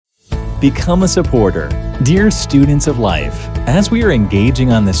Become a supporter. Dear students of life, as we are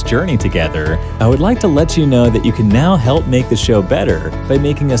engaging on this journey together, I would like to let you know that you can now help make the show better by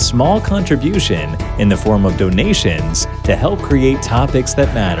making a small contribution in the form of donations to help create topics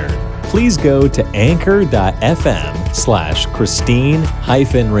that matter. Please go to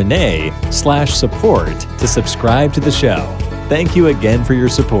anchor.fm/Christine-Renee/support to subscribe to the show. Thank you again for your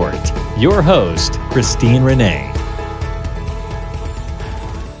support. Your host, Christine Renee.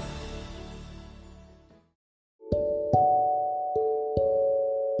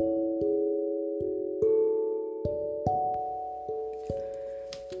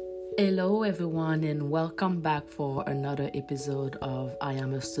 Hello everyone, and welcome back for another episode of I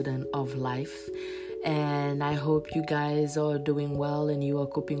Am a Student of Life. And I hope you guys are doing well and you are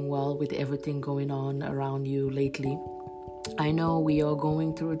coping well with everything going on around you lately. I know we are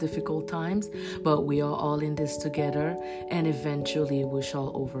going through difficult times, but we are all in this together, and eventually we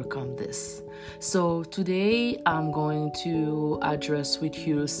shall overcome this. So today I'm going to address with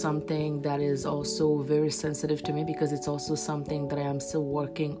you something that is also very sensitive to me, because it's also something that I am still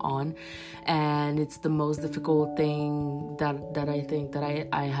working on, and it's the most difficult thing that I think that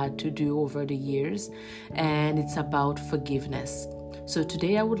I had to do over the years, and it's about forgiveness. So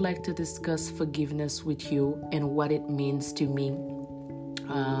today I would like to discuss forgiveness with you and what it means to me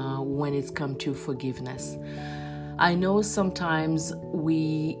when it's come to forgiveness. I know sometimes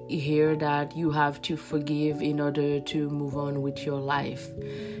we hear that you have to forgive in order to move on with your life.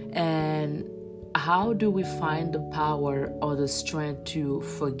 And how do we find the power or the strength to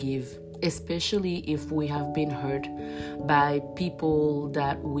forgive? Especially if we have been hurt by people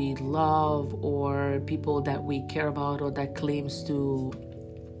that we love or people that we care about or that claims to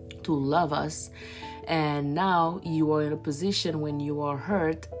love us. And now you are in a position when you are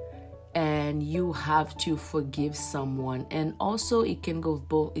hurt and you have to forgive someone. And also it can go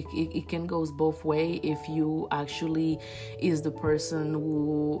both it can go both way if you actually is the person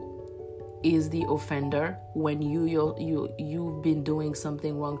who is the offender, when you've been doing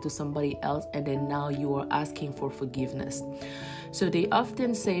something wrong to somebody else and then now you are asking for forgiveness. So they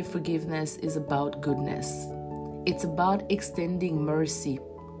often say forgiveness is about goodness. It's about extending mercy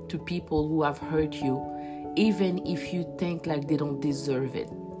to people who have hurt you, even if you think like they don't deserve it.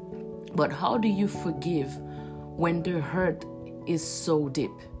 But how do you forgive when the hurt is so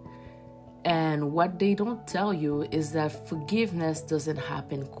deep? And what they don't tell you is that forgiveness doesn't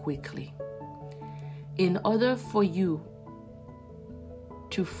happen quickly. In order for you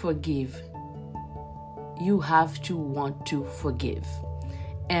to forgive, you have to want to forgive.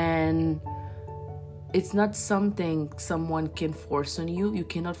 And it's not something someone can force on you. You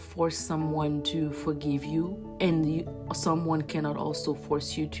cannot force someone to forgive you, and someone cannot also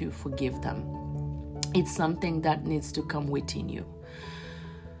force you to forgive them. It's something that needs to come within you.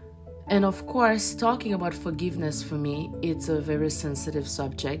 And of course, talking about forgiveness for me, it's a very sensitive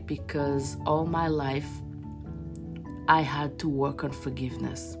subject because all my life I had to work on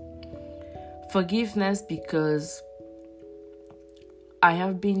forgiveness. Forgiveness because I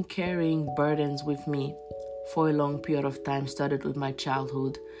have been carrying burdens with me for a long period of time. Started with my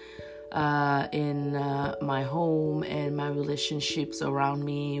childhood, in my home and my relationships around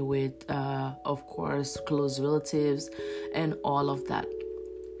me with, of course, close relatives and all of that.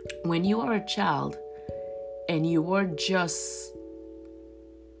 When you are a child and you are just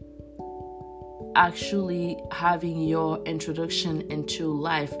actually having your introduction into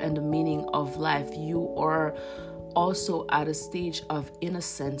life and the meaning of life, you are also at a stage of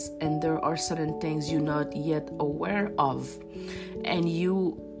innocence, and there are certain things you're not yet aware of, and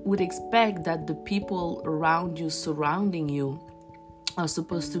you would expect that the people around you, surrounding you, are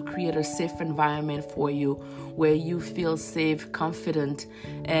supposed to create a safe environment for you where you feel safe, confident,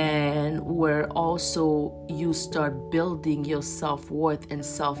 and where also you start building your self-worth and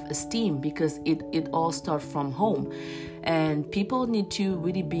self-esteem, because it all starts from home. And people need to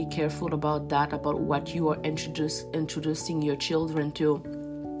really be careful about that, about what you are introducing your children to,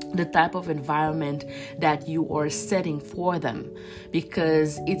 the type of environment that you are setting for them,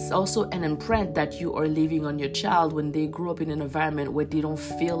 because it's also an imprint that you are leaving on your child when they grow up in an environment where they don't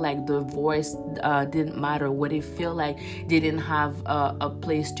feel like their voice didn't matter, where they feel like they didn't have a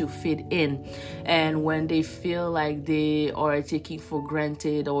place to fit in, and when they feel like they are taken for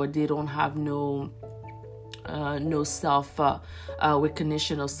granted or they don't have no self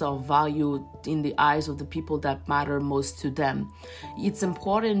recognition or self-value in the eyes of the people that matter most to them. It's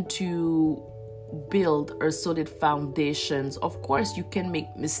important to build a solid foundations. Of course, you can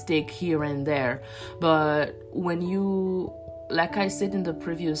make mistakes here and there, but when you, like I said in the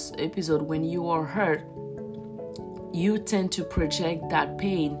previous episode, when you are hurt, you tend to project that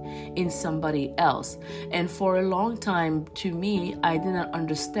pain in somebody else. And for a long time, to me, I didn't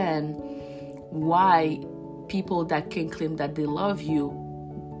understand why people that can claim that they love you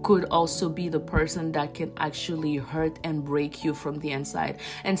could also be the person that can actually hurt and break you from the inside.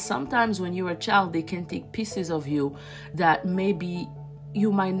 And sometimes when you're a child, they can take pieces of you that maybe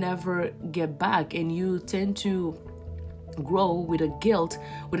you might never get back, and you tend to grow with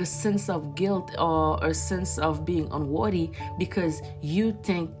a sense of guilt or a sense of being unworthy because you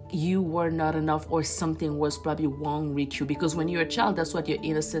think you were not enough or something was probably wrong with you. Because when you're a child, that's what your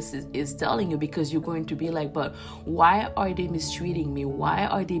innocence is telling you, because you're going to be like, but why are they mistreating me? Why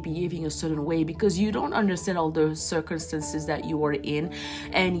are they behaving a certain way? Because you don't understand all the circumstances that you are in.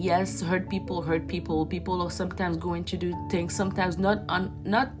 And yes, hurt people. People are sometimes going to do things, sometimes not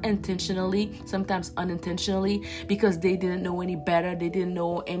intentionally, sometimes unintentionally, because they didn't know any better. They didn't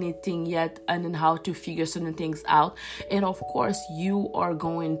know anything yet and then how to figure certain things out. And of course, you are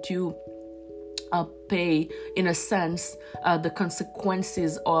going to pay, in a sense, the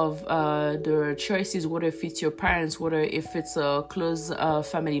consequences of their choices, whether if it's your parents, whether if it's a close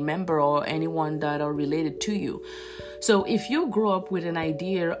family member or anyone that are related to you. So if you grow up with an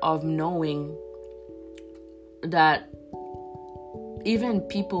idea of knowing that even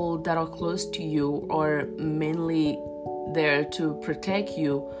people that are close to you are mainly there to protect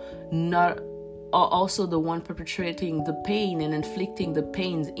you, not are also the one perpetrating the pain and inflicting the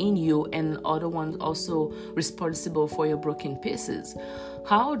pains in you, and other ones also responsible for your broken pieces.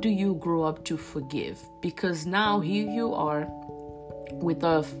 How do you grow up to forgive? Because now here you are with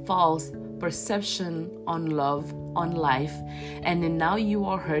a false perception on love, on life, and then now you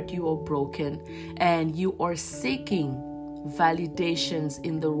are hurt, you are broken, and you are seeking validations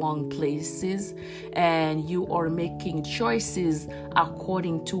in the wrong places, and you are making choices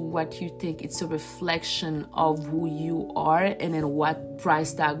according to what you think it's a reflection of who you are, and then what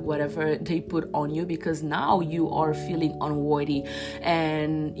price tag, whatever they put on you, because now you are feeling unworthy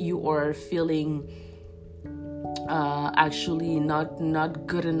and you are feeling actually not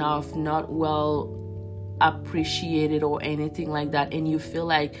good enough, not well appreciated or anything like that, and you feel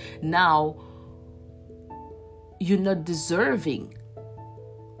like now you're not deserving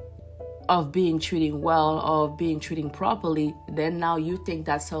of being treated well, of being treated properly. Then now you think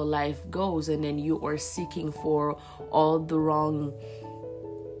that's how life goes, and then you are seeking for all the wrong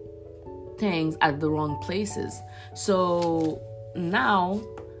things at the wrong places. So now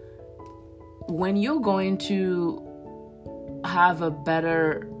when you're going to have a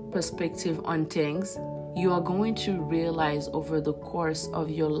better perspective on things, you are going to realize over the course of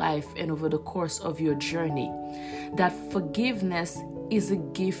your life and over the course of your journey that forgiveness is a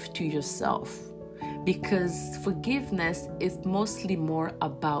gift to yourself, because forgiveness is mostly more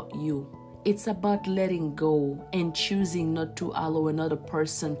about you. It's about letting go and choosing not to allow another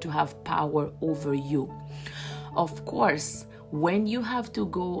person to have power over you. Of course, when you have to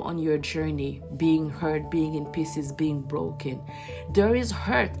go on your journey, being hurt, being in pieces, being broken, there is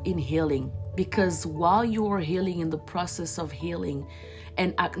hurt in healing. Because while you are healing, in the process of healing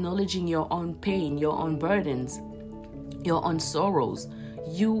and acknowledging your own pain, your own burdens, your own sorrows,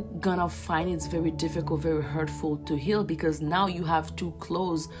 you gonna find it's very difficult, very hurtful to heal, because now you have to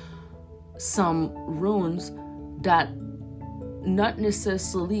close some wounds that not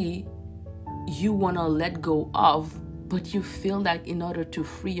necessarily you wanna let go of, but you feel like in order to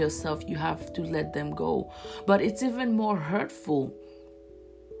free yourself, you have to let them go. But it's even more hurtful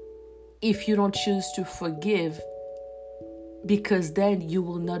if you don't choose to forgive, because then you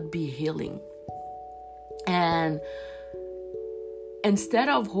will not be healing. And instead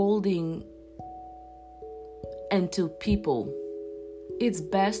of holding onto people, it's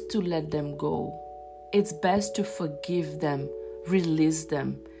best to let them go. It's best to forgive them, release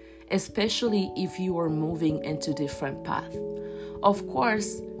them, especially if you are moving into different paths. Of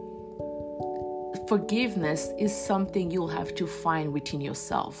course, forgiveness is something you'll have to find within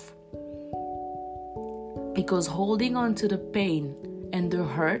yourself. Because holding on to the pain and the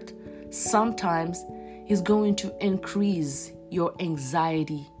hurt sometimes is going to increase your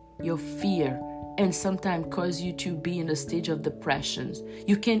anxiety, your fear, and sometimes cause you to be in a stage of depression.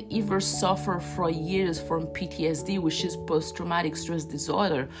 You can either suffer for years from PTSD, which is post-traumatic stress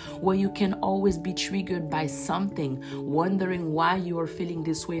disorder, where you can always be triggered by something, wondering why you are feeling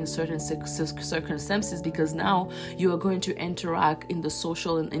this way in certain circumstances, because now you are going to interact in a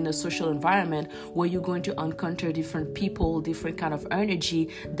social environment where you're going to encounter different people, different kind of energy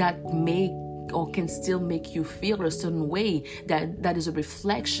that may or can still make you feel a certain way that is a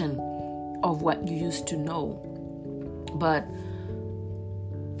reflection of what you used to know. But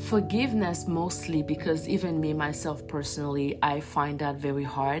Forgiveness mostly, because even me, myself personally, I find that very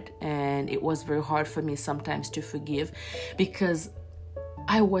hard. And it was very hard for me sometimes to forgive because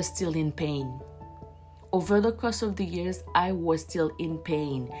I was still in pain. Over the course of the years, I was still in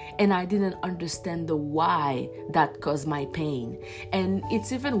pain, and I didn't understand the why that caused my pain. And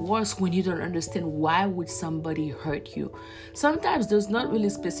it's even worse when you don't understand why would somebody hurt you. Sometimes there's not really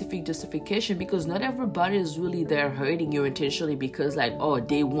specific justification, because not everybody is really there hurting you intentionally because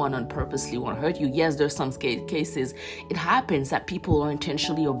they want on purposely want to hurt you. Yes, there's some cases it happens that people are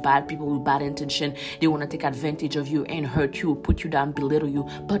intentionally, or bad people with bad intention, they want to take advantage of you and hurt you, put you down, belittle you.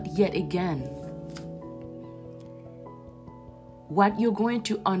 But yet again, what you're going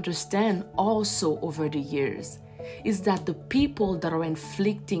to understand also over the years is that the people that are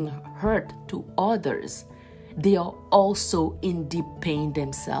inflicting hurt to others, they are also in deep pain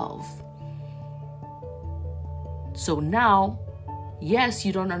themselves. So now, yes,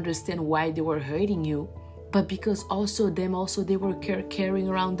 you don't understand why they were hurting you, but because they were carrying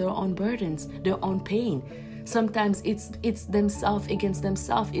around their own burdens, their own pain. Sometimes it's themselves against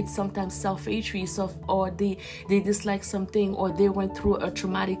themselves. It's sometimes self-hatred, or they dislike something, or they went through a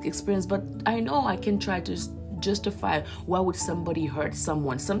traumatic experience. But I know I can try to justify why would somebody hurt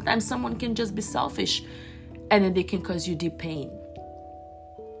someone. Sometimes someone can just be selfish, and then they can cause you deep pain.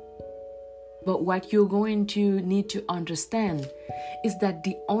 But what you're going to need to understand is that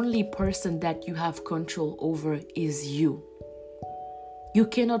the only person that you have control over is you. You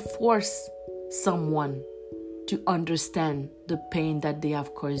cannot force someone to understand the pain that they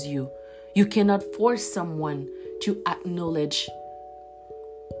have caused you. You cannot force someone to acknowledge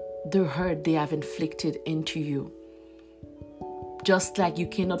the hurt they have inflicted into you. Just like you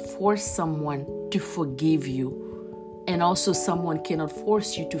cannot force someone to forgive you, and also someone cannot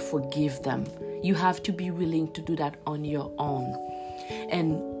force you to forgive them. You have to be willing to do that on your own.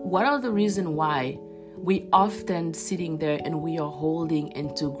 And what are the reasons why we often sitting there and we are holding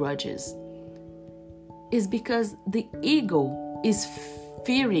into grudges? Is because the ego is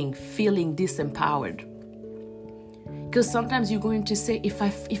feeling disempowered. Because sometimes you're going to say,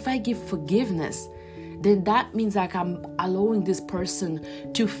 if I give forgiveness, then that means like I'm allowing this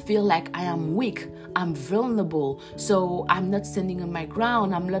person to feel like I am weak, I'm vulnerable, so I'm not standing on my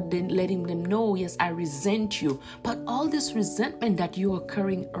ground, I'm not letting them know, yes, I resent you. But all this resentment that you are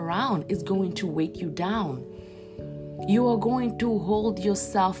carrying around is going to weight you down. You are going to hold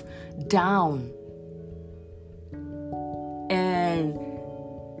yourself down. And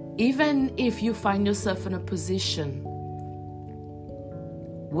even if you find yourself in a position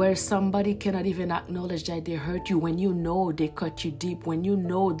where somebody cannot even acknowledge that they hurt you, when you know they cut you deep, when you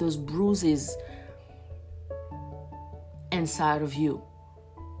know those bruises inside of you,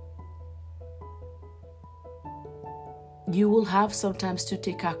 you will have sometimes to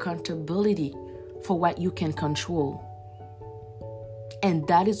take accountability for what you can control. And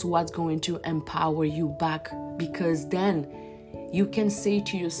that is what's going to empower you back, because then you can say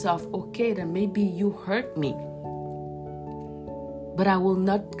to yourself, okay, then maybe you hurt me, but I will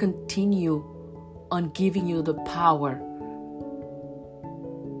not continue on giving you the power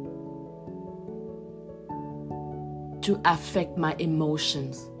to affect my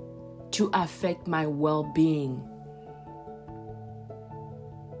emotions, to affect my well-being.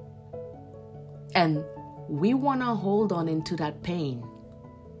 And we want to hold on into that pain.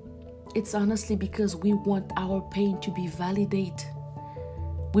 It's honestly because we want our pain to be validated.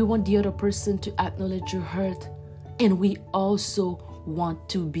 We want the other person to acknowledge your hurt. And we also want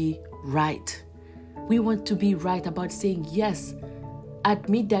to be right. We want to be right about saying, yes,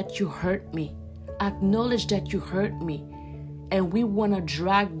 admit that you hurt me. Acknowledge that you hurt me. And we want to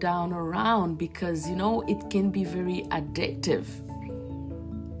drag down around because, it can be very addictive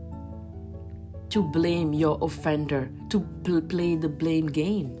to blame your offender, to play the blame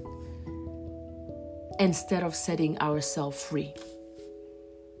game, instead of setting ourselves free.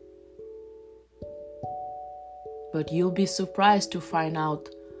 But you'll be surprised to find out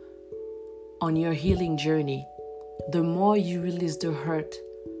on your healing journey, the more you release the hurt,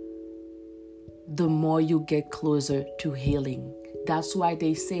 the more you get closer to healing. That's why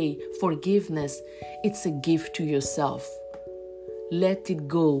they say forgiveness, it's a gift to yourself. Let it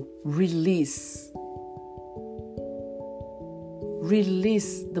go. Release.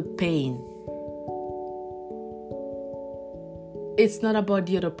 Release the pain. It's not about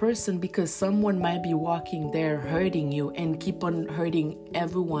the other person, because someone might be walking there hurting you and keep on hurting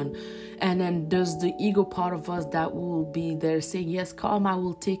everyone. And then there's the ego part of us that will be there saying, yes, karma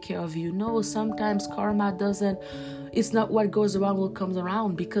will take care of you. No, sometimes karma doesn't. It's not what goes around will come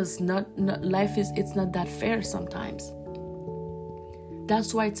around, because life it's not that fair sometimes.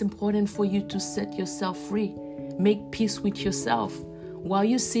 That's why it's important for you to set yourself free. Make peace with yourself. While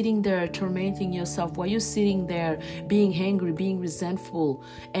you're sitting there tormenting yourself, while you're sitting there being angry, being resentful,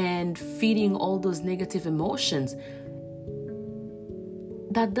 and feeding all those negative emotions,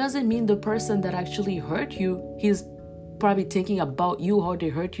 that doesn't mean the person that actually hurt you, he's probably thinking about you, how they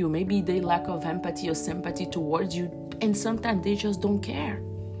hurt you. Maybe they lack of empathy or sympathy towards you, and sometimes they just don't care.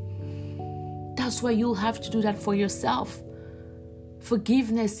 That's why you'll have to do that for yourself.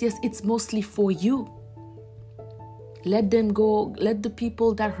 Forgiveness, yes, it's mostly for you. Let them go. Let the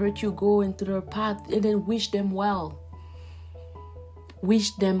people that hurt you go into their path, and then wish them well. Wish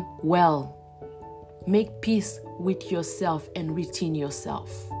them well. Make peace with yourself and routine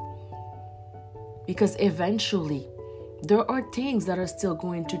yourself. Because eventually, there are things that are still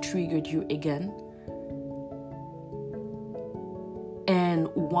going to trigger you again. And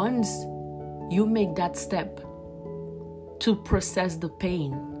once you make that step to process the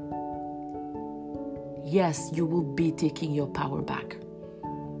pain, yes, you will be taking your power back.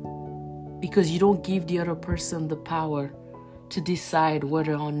 Because you don't give the other person the power to decide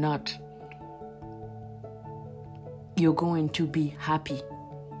whether or not you're going to be happy.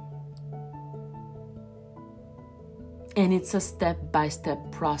 And it's a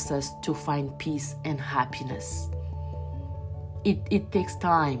step-by-step process to find peace and happiness. It takes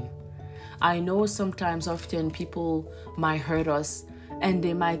time. I know sometimes often people might hurt us and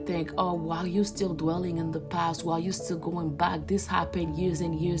they might think, oh, while you're still dwelling in the past, while you're still going back, this happened years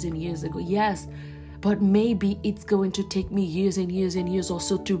and years and years ago. Yes, but maybe it's going to take me years and years and years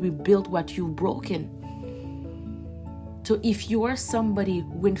also to rebuild what you've broken. So if you are somebody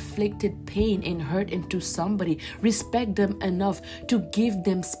who inflicted pain and hurt into somebody, respect them enough to give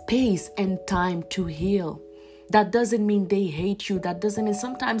them space and time to heal. That doesn't mean they hate you. That doesn't mean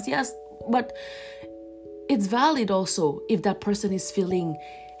sometimes, yes, but it's valid also if that person is feeling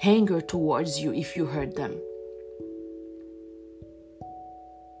anger towards you if you hurt them.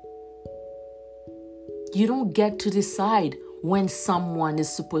 You don't get to decide when someone is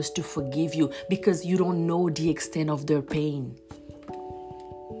supposed to forgive you because you don't know the extent of their pain.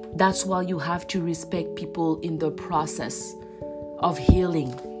 That's why you have to respect people in the process of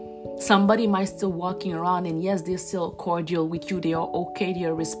healing. Somebody might still walking around and yes, they're still cordial with you. They are okay. They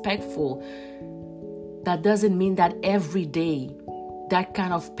are respectful. That doesn't mean that every day that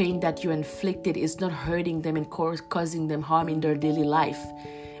kind of pain that you inflicted is not hurting them and causing them harm in their daily life.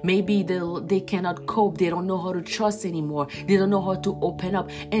 Maybe they cannot cope. They don't know how to trust anymore. They don't know how to open up.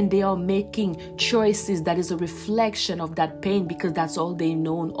 And they are making choices that is a reflection of that pain because that's all they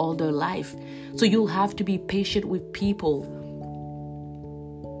know all their life. So you'll have to be patient with people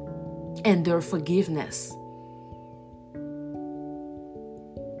and their forgiveness.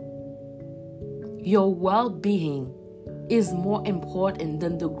 Your well-being is more important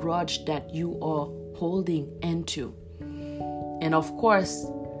than the grudge that you are holding into. And of course,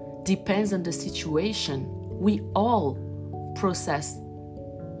 depends on the situation. We all process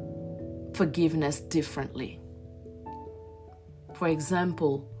forgiveness differently. For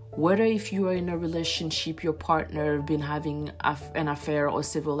example, whether if you are in a relationship, your partner has been having an affair or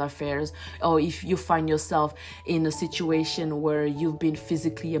several affairs, or if you find yourself in a situation where you've been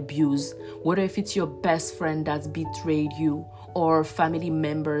physically abused, whether if it's your best friend that's betrayed you, or family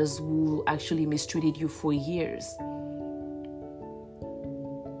members who actually mistreated you for years,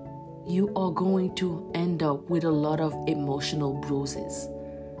 you are going to end up with a lot of emotional bruises.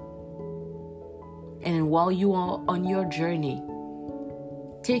 And while you are on your journey,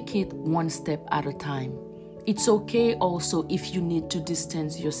 take it one step at a time. It's okay also if you need to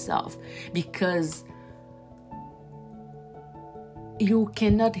distance yourself because you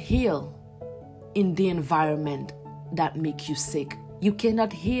cannot heal in the environment that makes you sick. You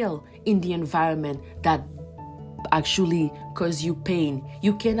cannot heal in the environment that actually cause you pain.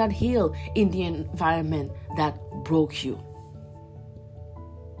 You cannot heal in the environment that broke you.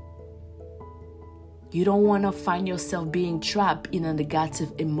 You don't want to find yourself being trapped in a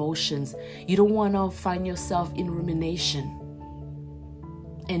negative emotions. You don't want to find yourself in rumination.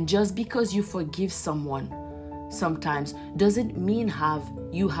 And just because you forgive someone sometimes doesn't mean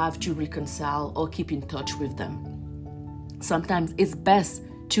you have to reconcile or keep in touch with them. Sometimes it's best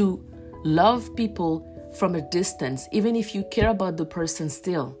to love people from a distance, even if you care about the person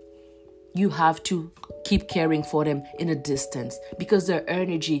still. You have to keep caring for them in a distance because their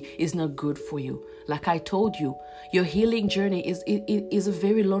energy is not good for you. Like I told you, your healing journey is a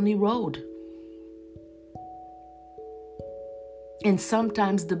very lonely road. And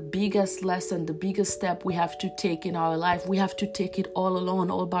sometimes the biggest lesson, the biggest step we have to take in our life, we have to take it all alone,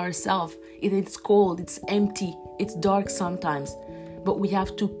 all by ourselves. It's cold, it's empty, it's dark sometimes. but we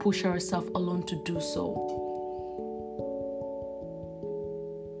have to push ourselves alone to do so.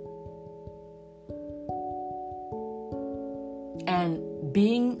 And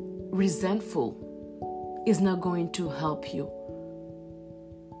being resentful is not going to help you.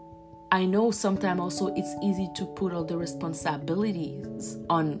 I know sometimes also it's easy to put all the responsibilities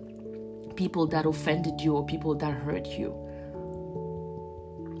on people that offended you or people that hurt you.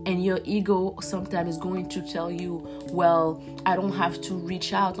 And your ego sometimes is going to tell you, well, I don't have to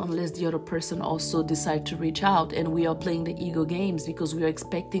reach out unless the other person also decide to reach out. And we are playing the ego games because we are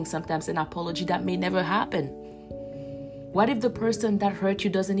expecting sometimes an apology that may never happen. What if the person that hurt you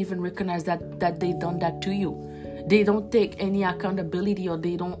doesn't even recognize that they done that to you? They don't take any accountability or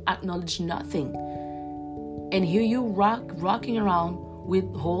they don't acknowledge nothing. And here you rocking around with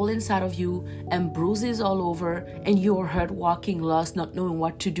hole inside of you and bruises all over, and you're hurt, walking lost, not knowing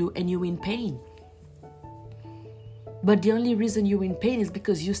what to do, and you're in pain. But the only reason you're in pain is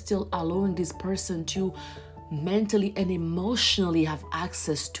because you're still allowing this person to mentally and emotionally have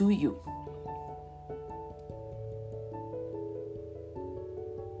access to you.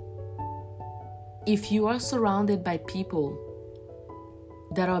 If you are surrounded by people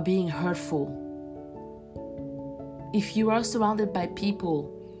that are being hurtful, if you are surrounded by people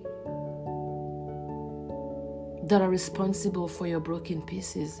that are responsible for your broken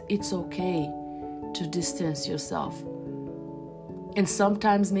pieces, it's okay to distance yourself. And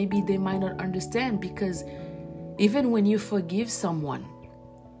sometimes maybe they might not understand, because even when you forgive someone,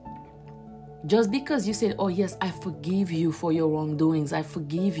 just because you said, oh yes, I forgive you for your wrongdoings, I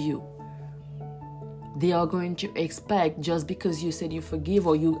forgive you, they are going to expect, just because you said you forgive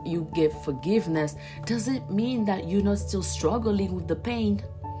or you give forgiveness, doesn't mean that you're not still struggling with the pain.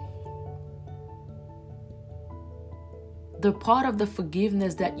 The part of the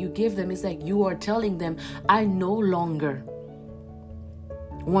forgiveness that you give them is like you are telling them, I no longer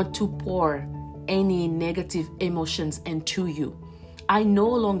want to pour any negative emotions into you. I no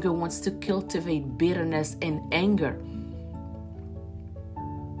longer want to cultivate bitterness and anger.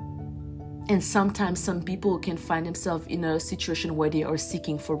 And sometimes some people can find themselves in a situation where they are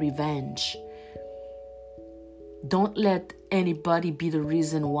seeking for revenge. Don't let anybody be the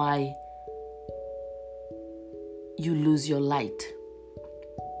reason why you lose your light.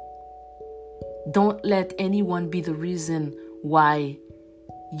 Don't let anyone be the reason why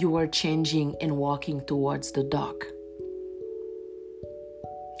you are changing and walking towards the dark.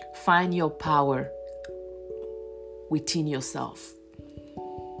 Find your power within yourself.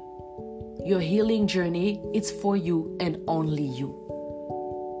 Your healing journey, it's for you and only you.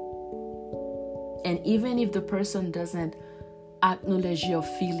 And even if the person doesn't acknowledge your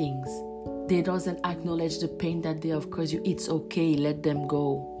feelings, they doesn't acknowledge the pain that they have caused you, it's okay, let them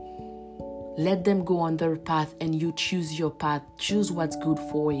go. Let them go on their path and you choose your path. Choose what's good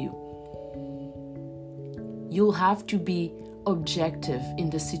for you. You'll have to be objective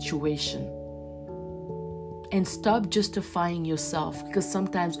in the situation. And stop justifying yourself, because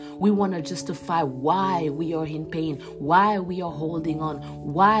sometimes we want to justify why we are in pain, why we are holding on,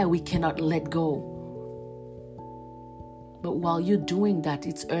 why we cannot let go. But while you're doing that,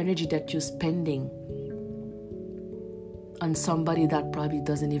 it's energy that you're spending on somebody that probably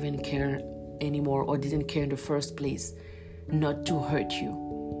doesn't even care anymore or didn't care in the first place, not to hurt you.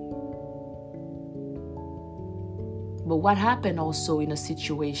 But what happened also in a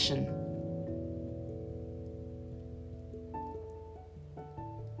situation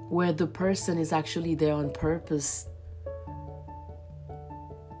where the person is actually there on purpose,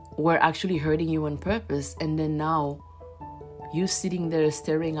 we're actually hurting you on purpose, and then now you sitting there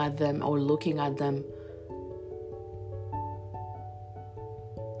staring at them or looking at them,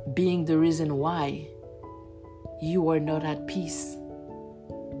 being the reason why you are not at peace.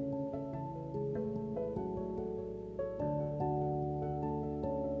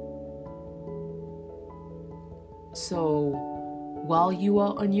 So while you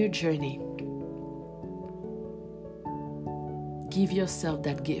are on your journey, give yourself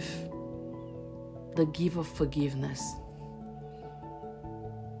that gift, the gift of forgiveness.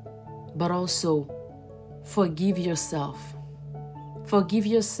 But also, forgive yourself. Forgive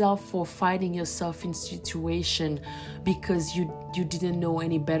yourself for finding yourself in situation because you didn't know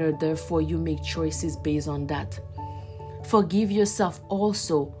any better, therefore you make choices based on that. Forgive yourself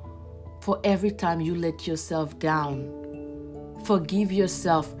also for every time you let yourself down. Forgive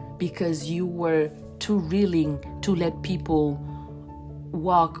yourself because you were too willing to let people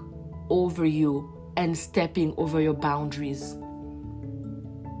walk over you and stepping over your boundaries.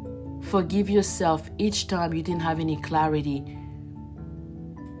 Forgive yourself each time you didn't have any clarity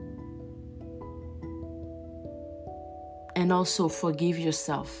And also forgive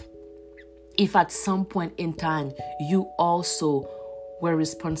yourself if at some point in time you also were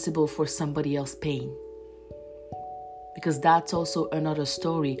responsible for somebody else's pain. Because that's also another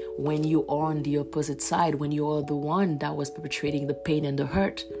story when you are on the opposite side, when you are the one that was perpetrating the pain and the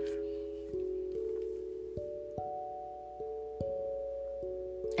hurt.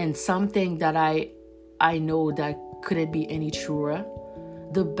 And something that I know that couldn't be any truer,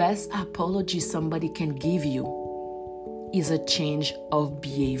 the best apology somebody can give you is a change of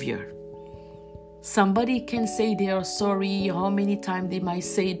behavior. Somebody can say they are sorry, how many times they might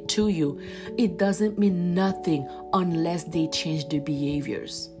say it to you. It doesn't mean nothing unless they change their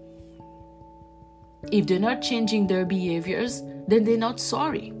behaviors. If they're not changing their behaviors, then they're not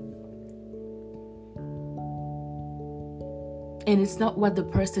sorry. And it's not what the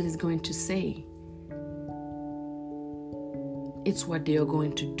person is going to say. It's what they are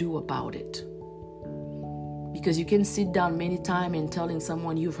going to do about it. Because you can sit down many times and telling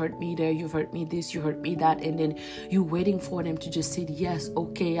someone, you've hurt me there, you've hurt me this, you hurt me that, and then you're waiting for them to just say, yes,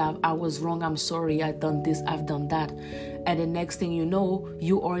 okay, I was wrong, I'm sorry, I've done this, I've done that. And the next thing you know,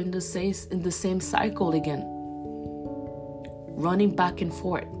 you are in the same cycle again, running back and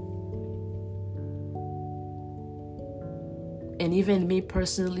forth. And even me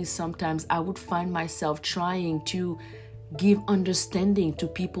personally, sometimes I would find myself trying to give understanding to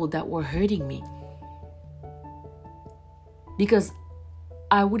people that were hurting me. Because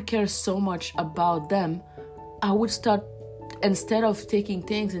I would care so much about them, I would start, instead of taking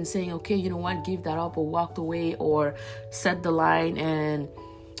things and saying, okay, you know what, give that up or walk away or set the line and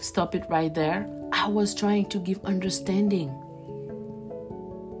stop it right there, I was trying to give understanding.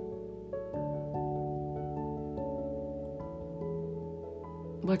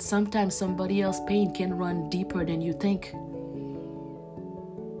 But sometimes somebody else's pain can run deeper than you think.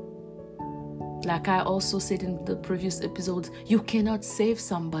 Like I also said in the previous episodes, you cannot save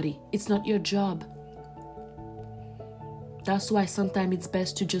somebody. It's not your job. That's why sometimes it's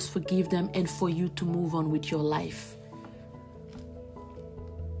best to just forgive them and for you to move on with your life.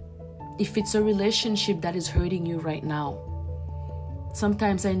 If it's a relationship that is hurting you right now,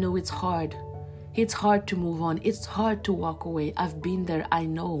 sometimes I know it's hard. It's hard to move on. It's hard to walk away. I've been there, I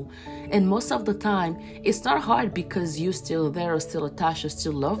know. And most of the time, it's not hard because you're still there or still attached or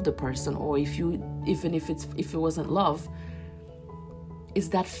still love the person, or if it wasn't love, it's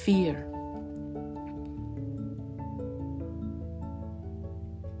that fear.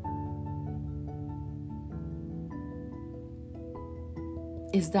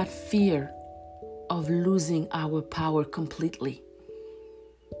 It's that fear of losing our power completely.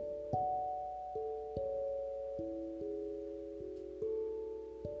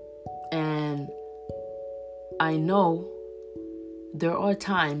 And I know there are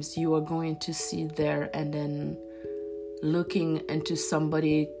times you are going to sit there and then looking into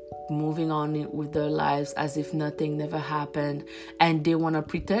somebody moving on with their lives as if nothing never happened, and they want to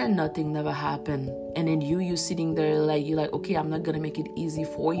pretend nothing never happened. And then you sitting there you're like, okay, I'm not going to make it easy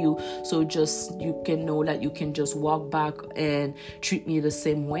for you. So just, you can know that you can just walk back and treat me the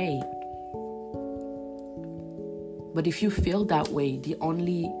same way. But if you feel that way, the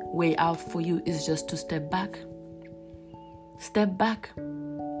only way out for you is just to step back. Step back.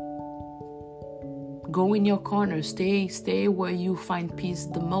 Go in your corner. Stay where you find peace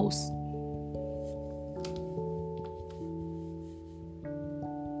the most.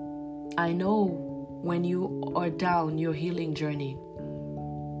 I know when you are down your healing journey,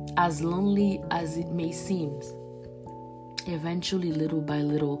 as lonely as it may seem, eventually, little by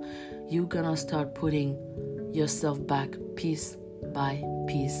little, you're gonna start putting yourself back piece by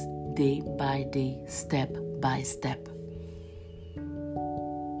piece, day by day, step by step.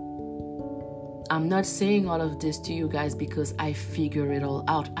 I'm not saying all of this to you guys because I figure it all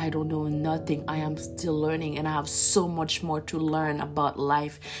out. I don't know nothing. I am still learning, and I have so much more to learn about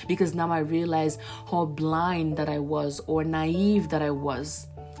life, because now I realize how blind that I was or naive that I was.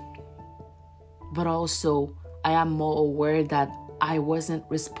 But also, I am more aware that I wasn't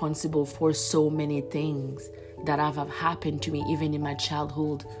responsible for so many things that have happened to me, even in my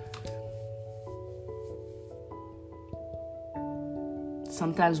childhood.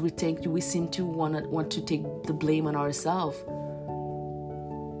 Sometimes we seem to want to take the blame on ourselves.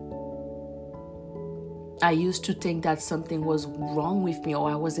 I used to think that something was wrong with me, or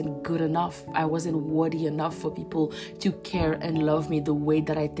I wasn't good enough. I wasn't worthy enough for people to care and love me the way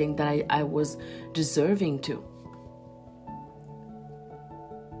that I think that I was deserving to.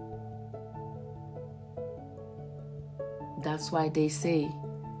 That's why they say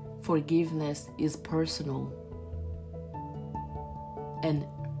forgiveness is personal and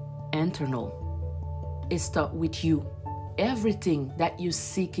internal. It starts with you. everything that you're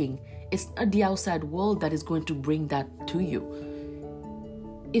seeking, it's not the outside world that is going to bring that to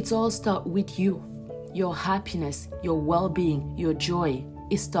you. It's all start with you. Your happiness, your well-being, your joy,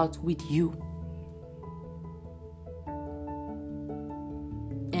 it starts with you.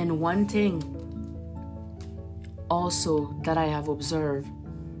 And one thing also that I have observed,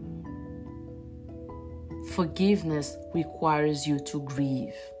 forgiveness requires you to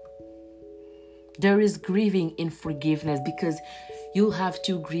grieve. There is grieving in forgiveness because you'll have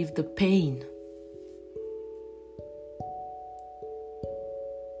to grieve the pain.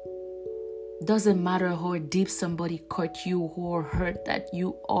 Doesn't matter how deep somebody cut you or hurt that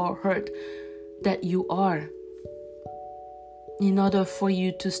you are. In order for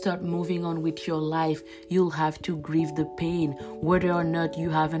you to start moving on with your life, you'll have to grieve the pain, whether or not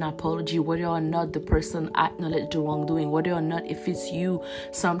you have an apology, whether or not the person acknowledged the wrongdoing, whether or not if it's you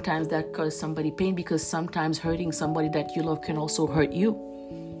sometimes that cause somebody pain, because sometimes hurting somebody that you love can also hurt you.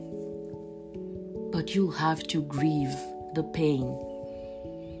 But you'll have to grieve the pain.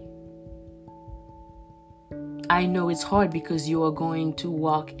 I know it's hard because you are going to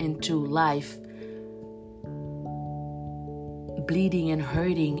walk into life bleeding and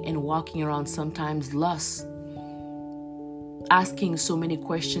hurting and walking around sometimes lost, asking so many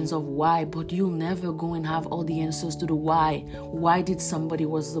questions of why, but you'll never go and have all the answers to the why. Why did somebody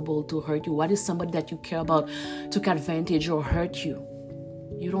was able to hurt you? Why did somebody that you care about took advantage or hurt you?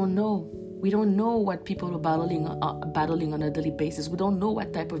 You don't know. We don't know what people are battling on a daily basis. We don't know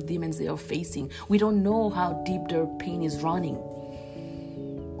what type of demons they are facing. We don't know how deep their pain is running.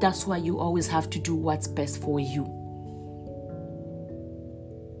 That's why you always have to do what's best for you.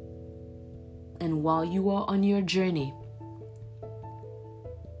 And while you are on your journey,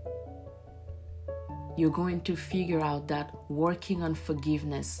 you're going to figure out that working on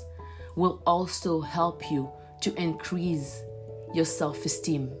forgiveness will also help you to increase your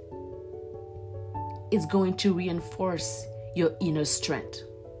self-esteem. It's going to reinforce your inner strength.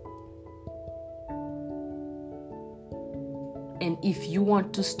 And if you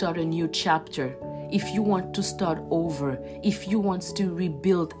want to start a new chapter, if you want to start over, if you want to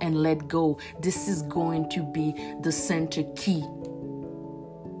rebuild and let go, this is going to be the center key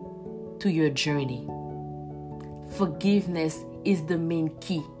to your journey. Forgiveness is the main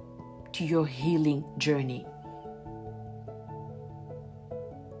key to your healing journey.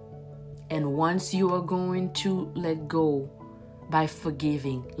 And once you are going to let go by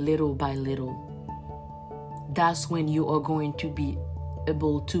forgiving little by little, that's when you are going to be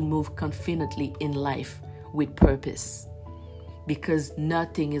able to move confidently in life with purpose, because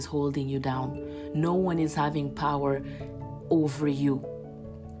nothing is holding you down. No one is having power over you.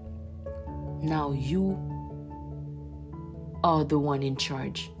 Now you are the one in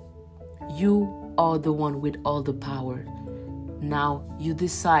charge. You are the one with all the power. Now you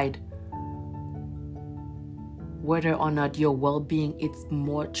decide whether or not your well-being is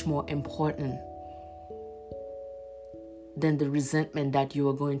much more important than the resentment that you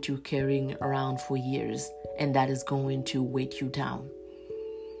are going to carrying around for years, and that is going to weight you down.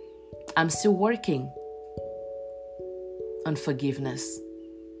 I'm still working on forgiveness,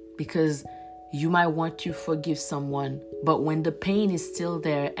 because you might want to forgive someone, but when the pain is still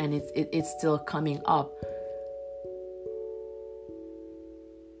there and it's still coming up,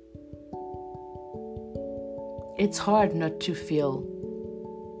 it's hard not to feel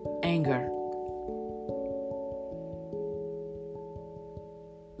anger.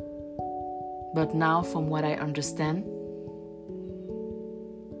 But now, from what I understand,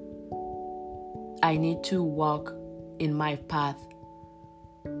 I need to walk in my path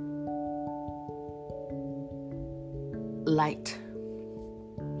light.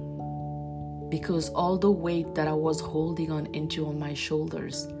 Because all the weight that I was holding on my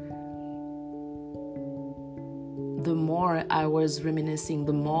shoulders, the more I was reminiscing,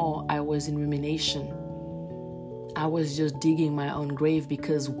 the more I was in rumination. I was just digging my own grave,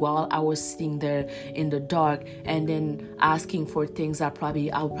 because while I was sitting there in the dark and then asking for things I'll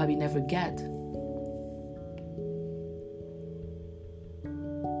probably never get.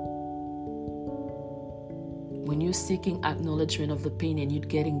 When you're seeking acknowledgement of the pain and you're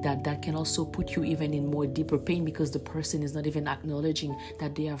getting that can also put you even in more deeper pain, because the person is not even acknowledging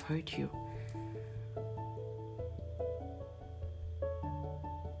that they have hurt you.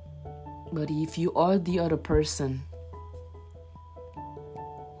 But if you are the other person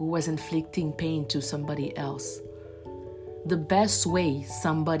who was inflicting pain to somebody else, the best way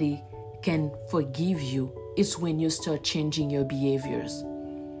somebody can forgive you is when you start changing your behaviors.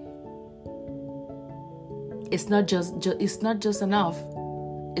 It's not just enough.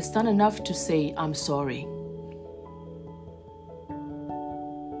 It's not enough to say, I'm sorry.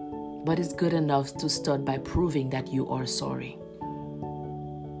 but it's good enough to start by proving that you are sorry.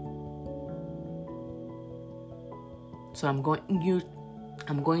 So I'm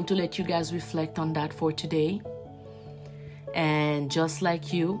going to let you guys reflect on that for today. And just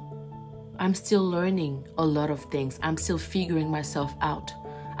like you, I'm still learning a lot of things. I'm still figuring myself out.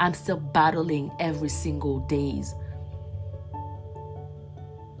 I'm still battling every single day.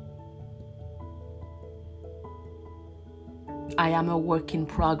 I am a work in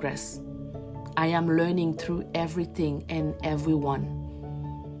progress. I am learning through everything and everyone.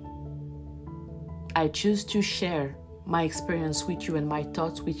 I choose to share my experience with you and my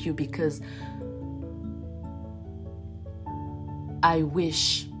thoughts with you because I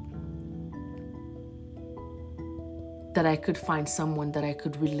wish that I could find someone that I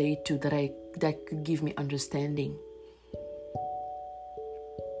could relate to, that could give me understanding.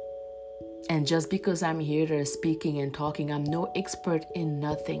 And just because I'm here there speaking and talking, I'm no expert in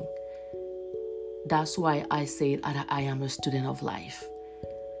nothing. That's why I say that I am a student of life.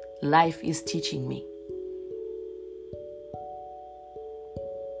 Life is teaching me.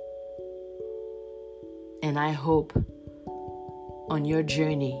 And I hope on your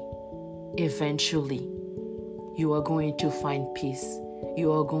journey, eventually, you are going to find peace.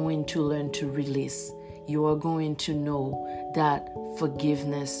 You are going to learn to release. You are going to know that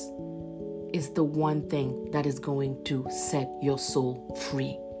forgiveness is the one thing that is going to set your soul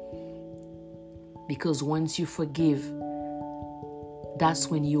free. Because once you forgive, that's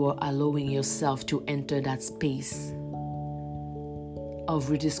when you are allowing yourself to enter that space of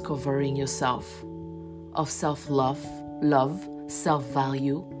rediscovering yourself, of self-love,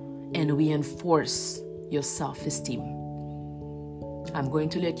 self-value, and reinforce your self-esteem. I'm going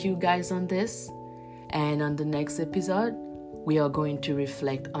to let you guys on this, and on the next episode, we are going to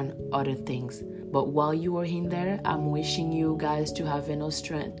reflect on other things. But while you are in there, I'm wishing you guys to have enough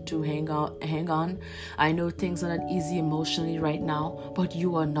strength to hang on. I know things are not easy emotionally right now, but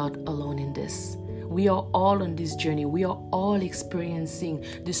you are not alone in this. We are all on this journey. We are all experiencing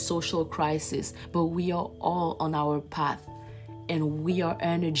this social crisis, but we are all on our path. And we are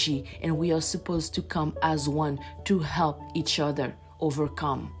energy, and we are supposed to come as one to help each other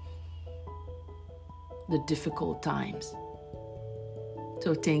overcome the difficult times.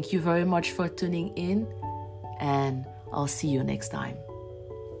 So thank you very much for tuning in, and I'll see you next time.